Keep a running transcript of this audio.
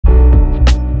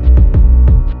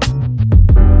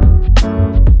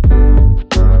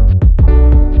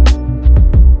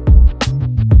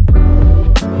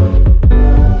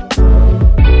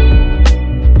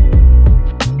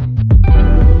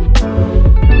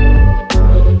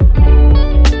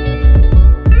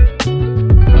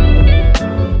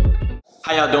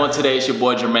doing today? It's your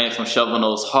boy Jermaine from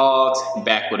Hognose Hogs,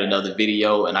 back with another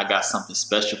video, and I got something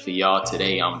special for y'all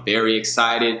today. I'm very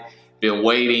excited. Been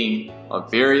waiting a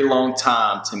very long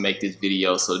time to make this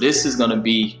video. So this is gonna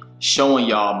be showing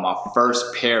y'all my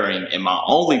first pairing and my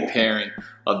only pairing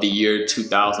of the year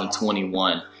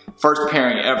 2021. First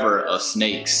pairing ever of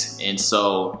snakes. And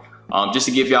so just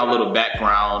to give y'all a little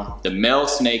background, the male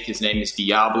snake, his name is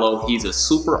Diablo. He's a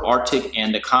super Arctic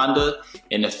anaconda,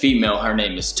 and the female, her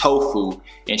name is Tofu,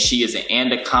 and she is an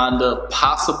anaconda,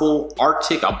 possible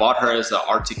Arctic. I bought her as an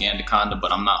Arctic anaconda,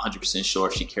 but I'm not 100% sure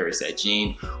if she carries that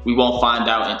gene. We won't find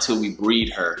out until we breed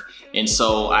her. And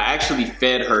so I actually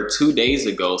fed her 2 days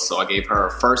ago, so I gave her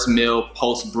her first meal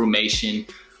post-brumation.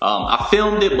 I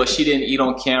filmed it, but she didn't eat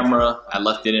on camera. I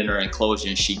left it in her enclosure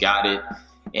and she got it.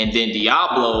 And then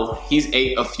Diablo, he's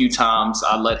ate a few times.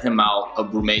 I let him out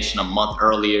of brumation a month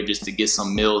earlier just to get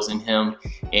some meals in him.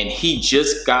 And he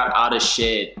just got out of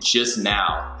shed just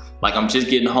now. Like, I'm just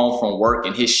getting home from work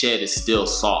and his shed is still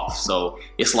soft. So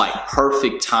it's like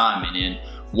perfect timing. And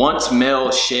once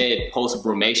males shed post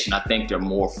brumation, I think they're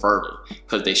more fertile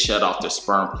because they shut off their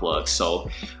sperm plug. So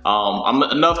I'm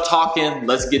enough talking.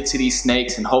 Let's get to these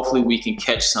snakes and hopefully we can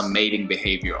catch some mating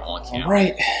behavior on camera. All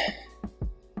right.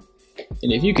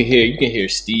 And if you can hear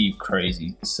Steve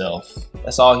crazy self.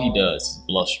 That's all he does is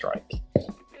bluff strike.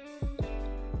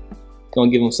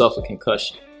 Gonna give himself a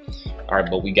concussion. All right,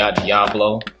 but we got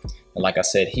Diablo. And like I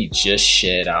said, he just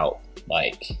shed out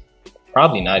like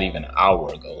probably not even an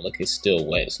hour ago. Look, it's still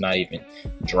wet. It's not even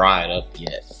dried up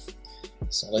yet.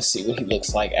 So let's see what he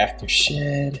looks like after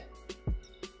shed.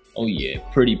 Oh yeah,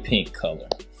 pretty pink color.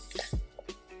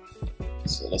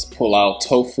 So let's pull out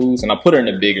Tofu's, and I put her in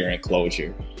a bigger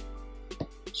enclosure.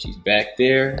 She's back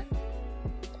there.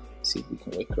 Let's see if we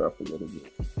can wake her up a little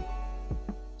bit.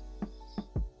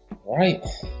 All right.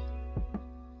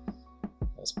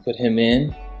 Let's put him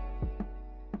in.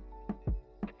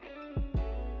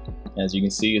 As you can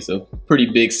see, it's a pretty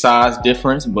big size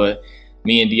difference, but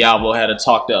me and Diablo had a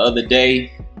talk the other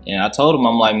day, and I told him,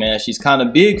 I'm like, man, she's kind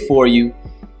of big for you.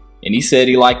 And he said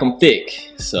he like them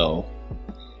thick. So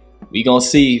we gonna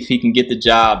see if he can get the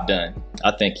job done. I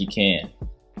think he can.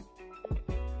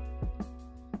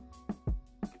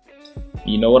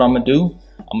 You know what I'm gonna do?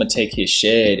 I'm gonna take his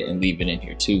shed and leave it in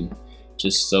here too,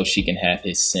 just so she can have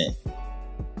his scent.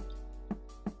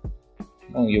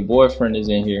 Oh, your boyfriend is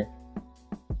in here.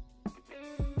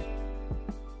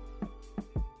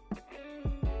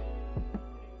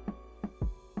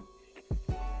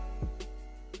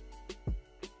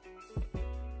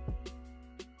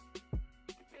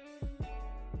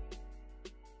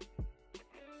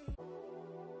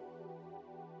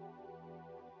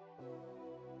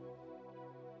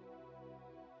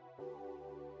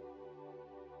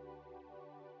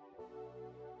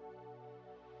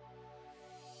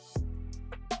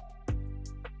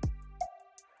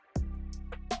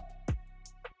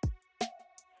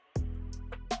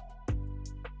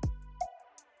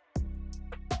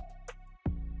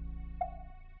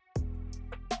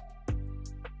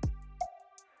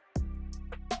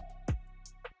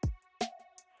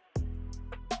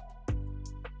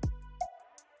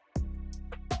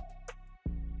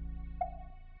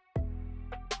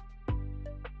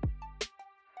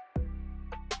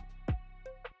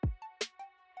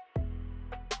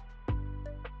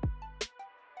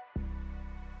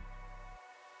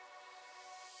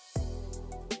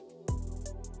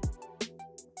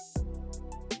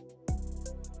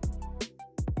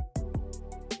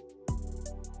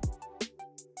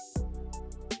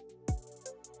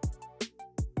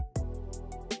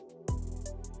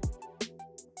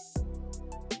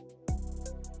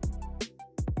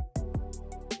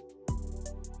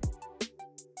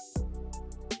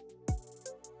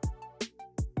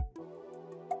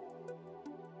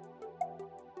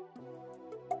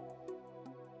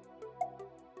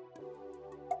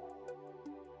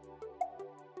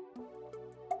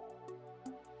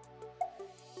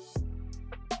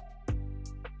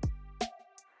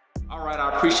 All right,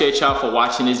 I appreciate y'all for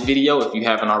watching this video. If you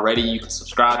haven't already, you can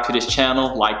subscribe to this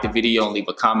channel, like the video, and leave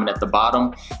a comment at the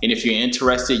bottom. And if you're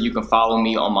interested, you can follow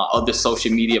me on my other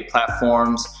social media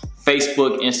platforms,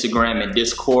 Facebook, Instagram, and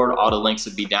Discord. All the links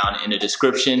will be down in the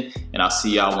description. And I'll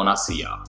see y'all when I see y'all.